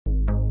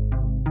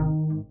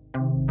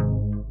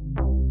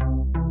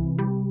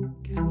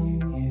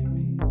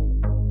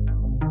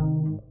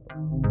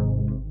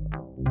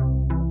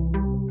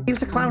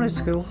was a clown at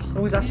school,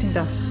 always acting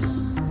daft.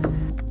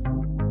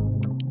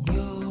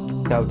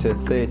 Out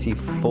of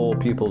 34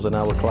 pupils in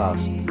our class,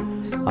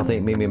 I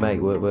think me and my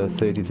mate were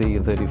 33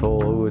 and 34,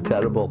 we were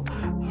terrible. There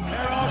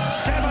are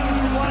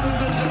 7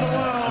 wonders of the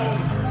world.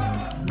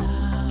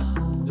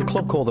 There's a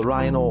club called the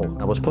Ryan Hall.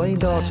 I was playing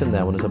darts in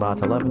there when I was about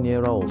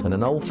 11-year-old, and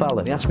an old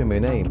fella, he asked me my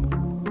name.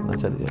 And I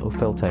said, oh,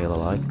 Phil Taylor,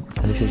 like.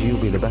 And he says,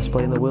 you'll be the best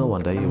player in the world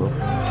one day, you will.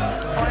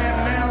 I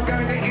am now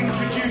going to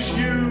introduce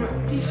you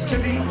to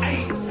the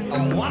 8th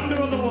wonder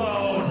of the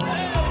world.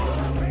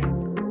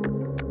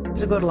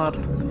 He's a good lad,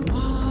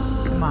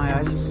 in my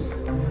eyes.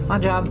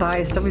 Mind you, I'm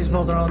biased, of his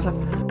mother owns her.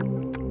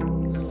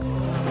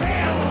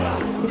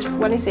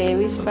 When he's here,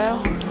 he's Phil.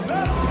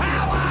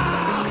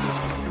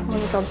 When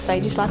he's on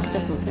stage, he's like a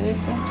different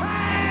person.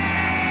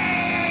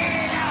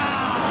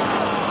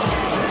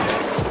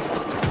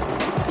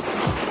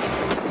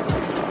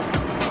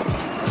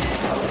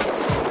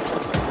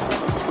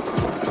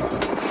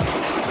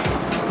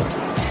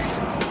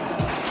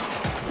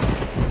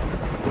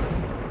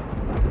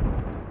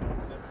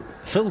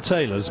 Phil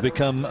Taylor's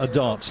become a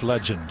darts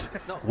legend,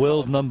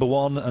 world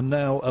 #1 and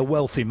now a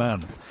wealthy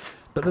man.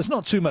 But there's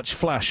not too much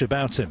flash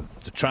about him.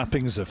 The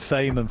trappings of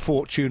fame and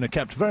fortune are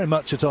kept very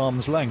much at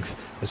arm's length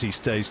as he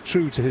stays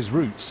true to his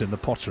roots in the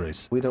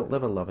potteries. We don't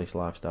live a lavish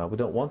lifestyle. We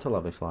don't want a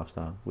lavish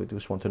lifestyle. We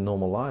just want a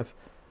normal life.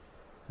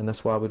 And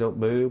that's why we don't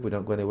move, we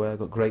don't go anywhere.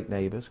 Got great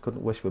neighbours,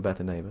 couldn't wish for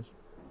better neighbours.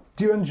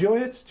 Do you enjoy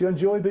it? Do you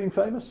enjoy being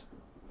famous?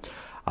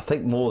 I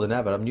think more than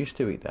ever. I'm used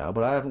to it now,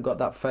 but I haven't got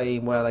that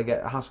fame where I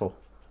get a hassle.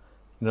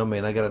 You know what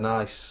I mean? I get a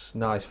nice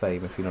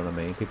fame, if you know what I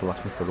mean. People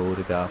ask me for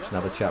autographs and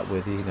have a chat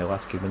with you, you know,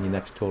 ask you when your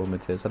next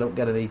tournament is. I don't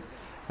get any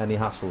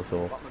hassle at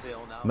all.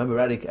 Remember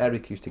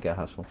Eric used to get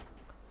hassle.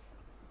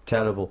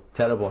 Terrible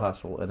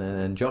hassle,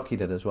 and Jockey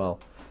did as well.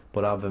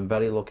 But I've been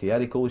very lucky.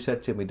 Eric always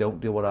said to me,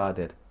 don't do what I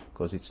did,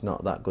 because it's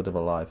not that good of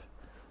a life.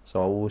 So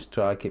I always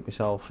try to keep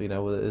myself, you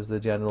know, as the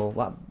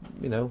general,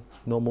 you know,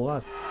 normal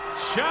lad.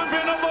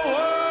 Champion of the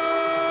world,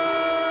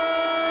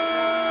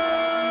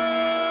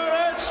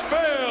 it's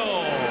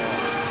Phil.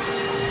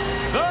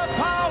 The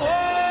power,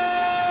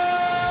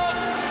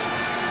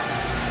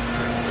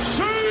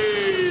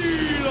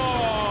 Taylor.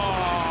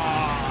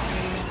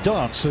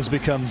 Darts has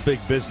become big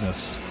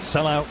business.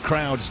 Sell-out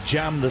crowds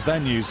jam the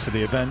venues for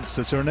the events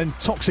that are an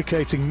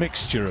intoxicating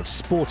mixture of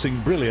sporting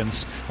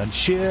brilliance and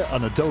sheer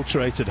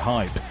unadulterated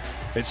hype.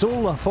 It's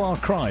all a far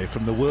cry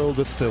from the world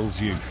of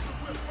Phil's youth.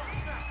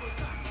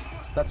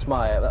 That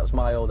was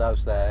my old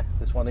house there.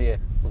 This one here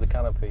with the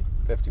canopy,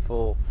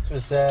 54.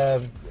 This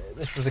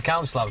was the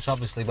council house,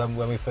 obviously, when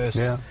we first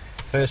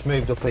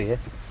moved up here.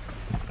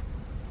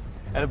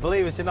 And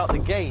believe it or not, the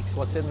gate,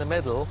 what's in the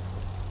middle,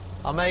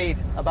 I made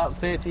about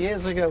 30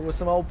 years ago with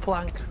some old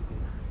plank.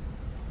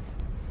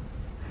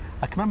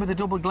 I can remember the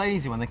double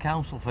glazing when the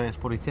council first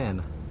put it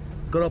in.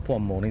 Got up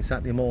one morning,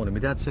 Saturday morning, my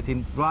dad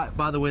sitting right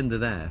by the window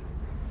there,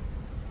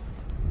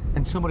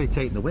 and somebody had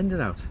taken the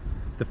window out,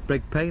 the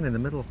big pane in the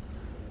middle.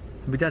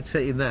 My dad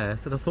sitting there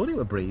said, I thought it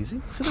were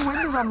breezy. So the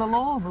window's on the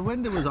lawn, the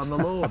window was on the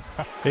lawn.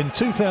 In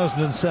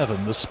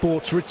 2007, the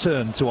sport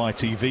returned to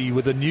ITV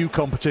with a new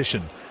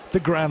competition,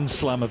 the Grand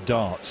Slam of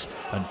Darts,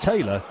 and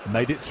Taylor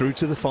made it through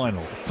to the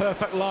final.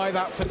 Perfect lie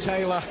that for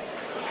Taylor.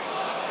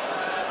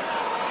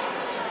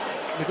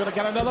 We're going to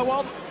get another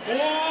one.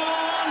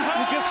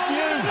 You just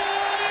knew.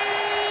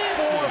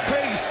 4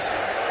 apiece.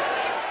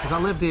 Because I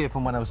lived here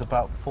from when I was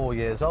about 4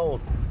 years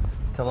old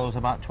till I was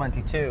about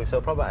 22,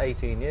 so probably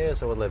 18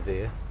 years I lived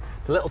here.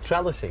 The little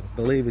trellising,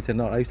 believe it or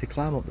not, I used to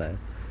climb up there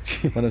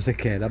when I was a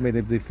kid. I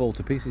mean, they fall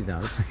to pieces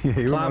now. Yeah,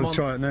 you wouldn't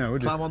try it now,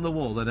 would you? Climb on the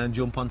wall and then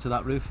jump onto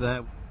that roof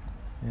there.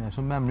 Yeah,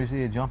 some memories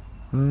here, John.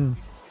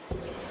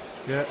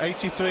 Yeah,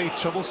 83,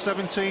 treble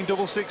 17,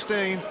 double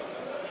 16.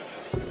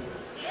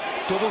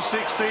 Double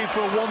 16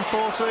 for a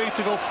 143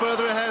 to go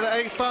further ahead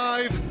at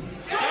 8-5.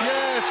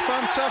 Yes,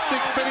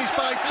 fantastic finish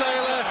by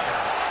Taylor.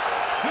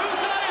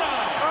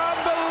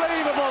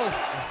 Unbelievable.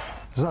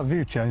 Has that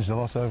view changed a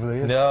lot over the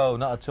years? No,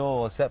 not at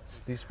all,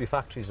 except there used to be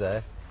factories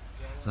there.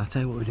 And I'll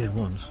tell you what we did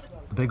once.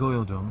 The big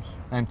oil drums,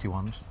 empty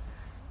ones.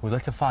 We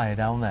lit a fire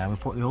down there and we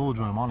put the oil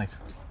drum on it.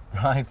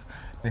 Right?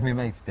 Me and my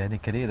mates did, you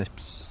could hear this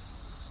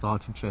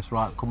starting tryst.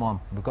 Right, come on,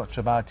 we've got to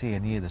about here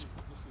and hear this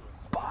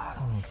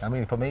bang. I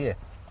mean, from here,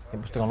 it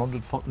must have gone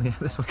 100 foot in the air,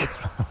 this one.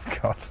 Oh,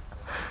 God.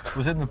 It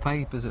was in the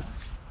papers, it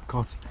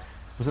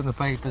was in the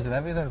papers and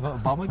everything, a little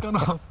bomb had gone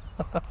off.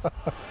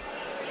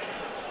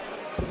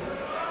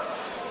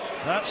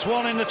 That's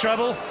one in the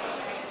treble.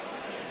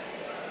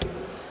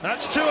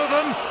 That's 2 of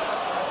them.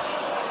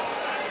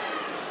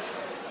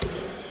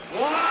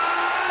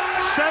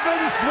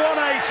 7th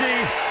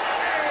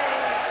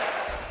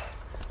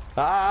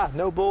 180.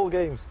 No ball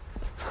games.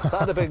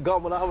 That'd have been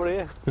gone when I were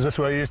here. Was this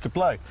where you used to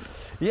play?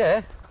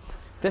 Yeah,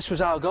 this was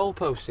our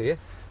goalpost here.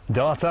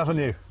 Dart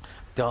Avenue.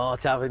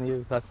 Dart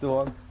Avenue, that's the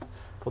one.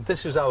 But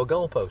this was our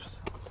goalpost.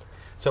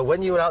 So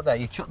when you were out there,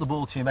 you chucked the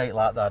ball to your mate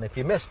like that, and if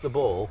you missed the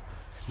ball,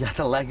 you had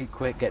to leg it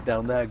quick, get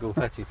down there, go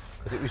fetch it.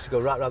 Because it used to go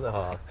right round the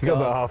heart. You got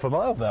about half a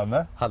mile down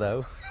there. I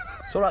know.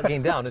 It's all right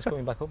getting down, it's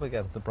coming back up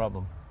again, it's the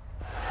problem.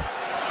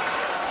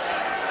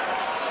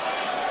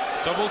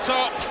 Double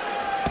top.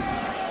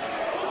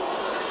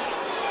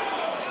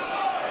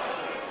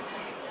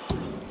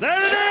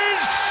 There it is!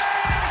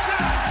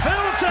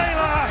 Phil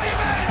Taylor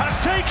has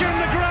taken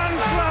the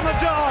Grand Slam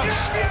of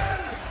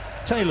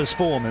darts. Taylor's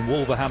form in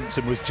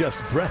Wolverhampton was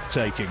just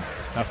breathtaking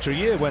after a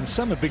year when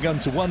some had begun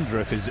to wonder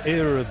if his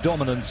era of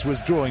dominance was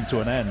drawing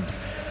to an end.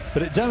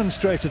 But it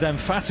demonstrated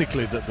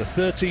emphatically that the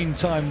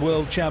 13-time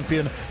world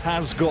champion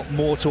has got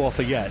more to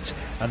offer yet.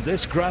 And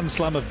this Grand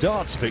Slam of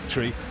darts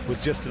victory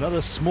was just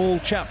another small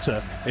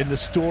chapter in the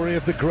story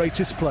of the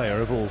greatest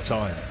player of all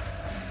time.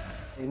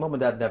 Mum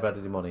and Dad never had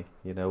any money,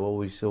 you know,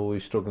 always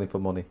struggling for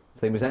money.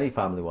 Same as any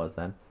family was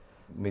then.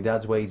 My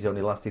dad's wages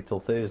only lasted till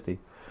Thursday.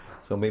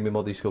 So me and my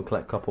mother used to go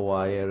collect copper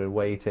wire and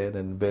wait in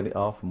and burn it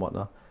off and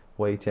whatnot.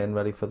 Wait in,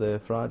 ready for the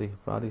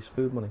Friday's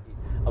food money.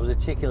 I was a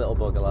cheeky little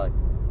bugger, like.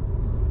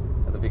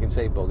 I don't know if you can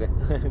say bugger.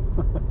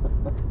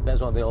 There's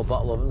one of the old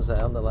bottle ovens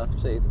there on the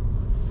left, see it?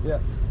 Yeah.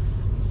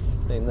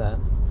 In there.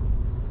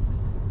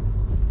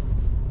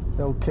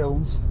 The old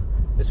kilns.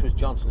 This was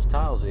Johnson's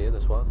Tiles here,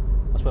 this was.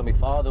 That's where my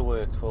father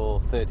worked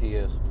for 30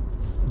 years.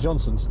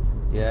 Johnson's?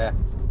 Yeah.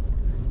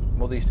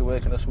 Mother used to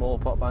work in a small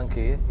pot bank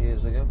here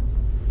years ago.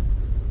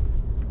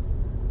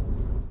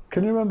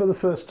 Can you remember the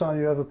first time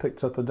you ever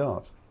picked up a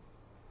dart?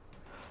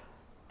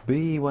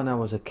 Be when I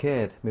was a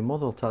kid. My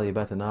mother will tell you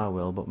better than I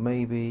will, but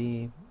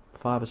maybe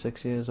 5 or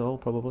 6 years old,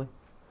 probably.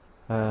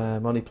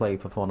 Only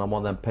played for fun on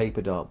one of them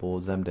paper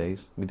dartboards them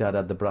days. My dad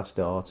had the brass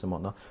darts and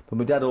whatnot. But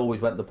my dad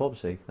always went to the pub,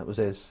 see. That was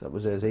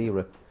his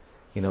era.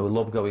 You know, he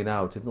loved going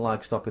out. Didn't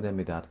like stopping in,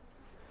 my dad.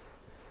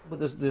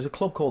 But there's a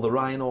club called the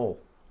Ryan Hall.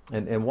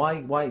 And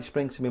why it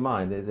springs to my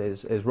mind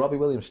is Robbie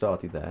Williams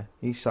started there.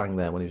 He sang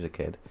there when he was a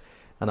kid.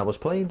 And I was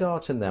playing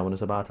darts in there when I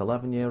was about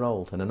 11 years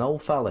old. And an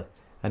old fella,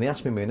 and he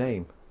asked me my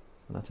name.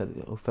 And I said,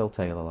 oh, Phil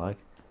Taylor, like.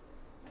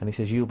 And he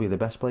says, you'll be the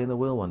best player in the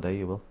world one day,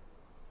 you will.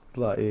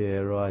 Like, yeah,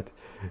 right.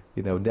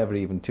 You know, never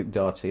even took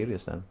darts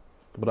serious then.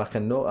 But I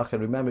can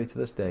remember it to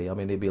this day. I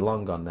mean, he'd be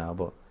long gone now,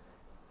 but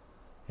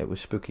it was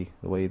spooky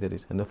the way he did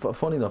it. And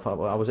funny enough, I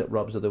was at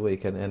Rob's the other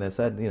week, and I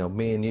said, you know,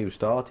 me and you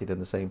started in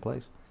the same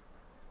place.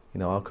 You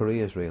know, our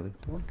careers, really.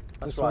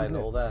 That's Ryan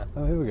Hall there.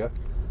 Oh, here we go.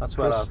 That's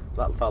where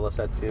that fella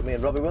said to you. Me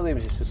and Robbie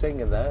Williams used to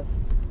sing in there,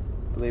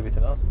 believe it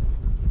or not.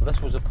 But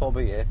this was a pub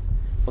here.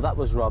 Well, that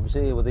was Rob's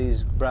here with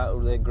these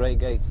grey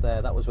gates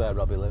there. That was where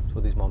Robbie lived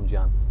with his mum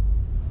Jan.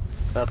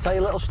 But I'll tell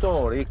you a little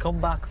story. He come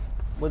back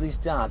with his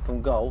dad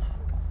from golf.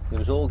 There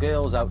was all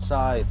girls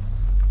outside.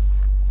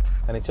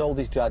 And he told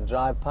his dad,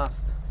 drive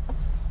past.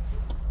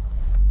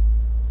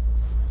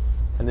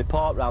 And they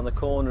parked round the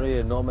corner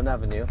here, Norman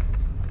Avenue.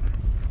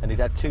 And he'd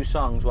had 2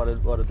 songs what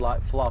had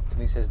like flopped.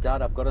 And he says,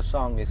 Dad, I've got a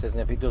song. He says, and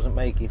if it doesn't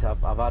make it,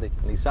 I've had it.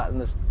 And he sat in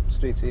the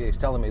street here. He's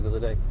telling me the other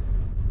day.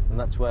 And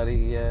that's where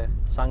he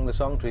sang the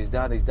song to his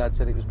dad. His dad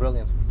said it was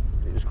brilliant.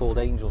 It was called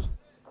Angels.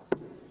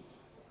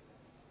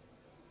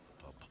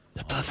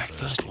 The perfect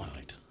first one.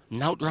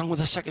 Not wrong with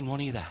the second one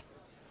either.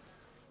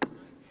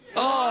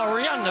 Oh,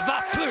 Rihanna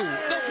Vapu,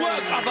 the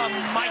work of a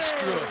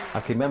maestro. I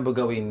can remember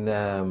going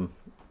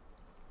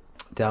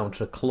down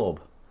to a club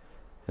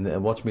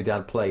and watching my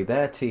dad play.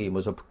 Their team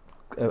was a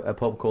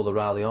pub called the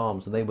Raleigh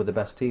Arms, and they were the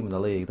best team in the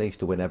league. They used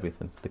to win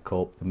everything, the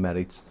cup, the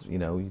merits, you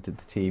know, you did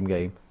the team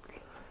game.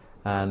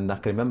 And I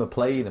can remember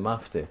playing them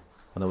after,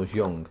 when I was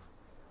young,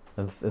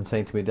 and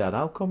saying to my dad,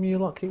 how come you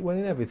lot keep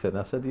winning everything?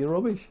 I said, you're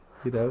rubbish,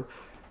 you know.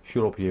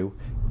 Shut up, you.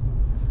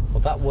 Well,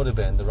 that would have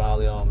been the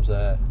Raleigh Arms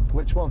there.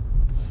 Which one?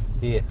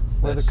 Here.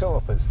 Where the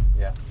co-op is?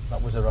 Yeah,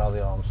 that was the Raleigh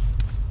Arms.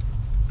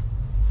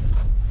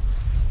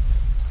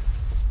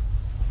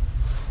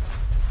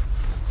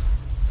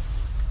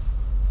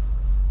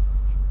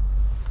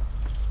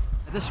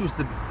 This was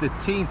the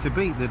team to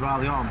beat, the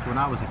Raleigh Arms, when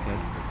I was a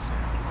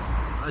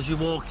kid. As you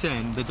walked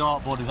in, the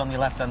dartboard was on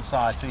your left-hand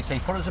side, so you say,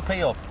 put us a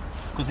P up,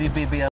 because they'd be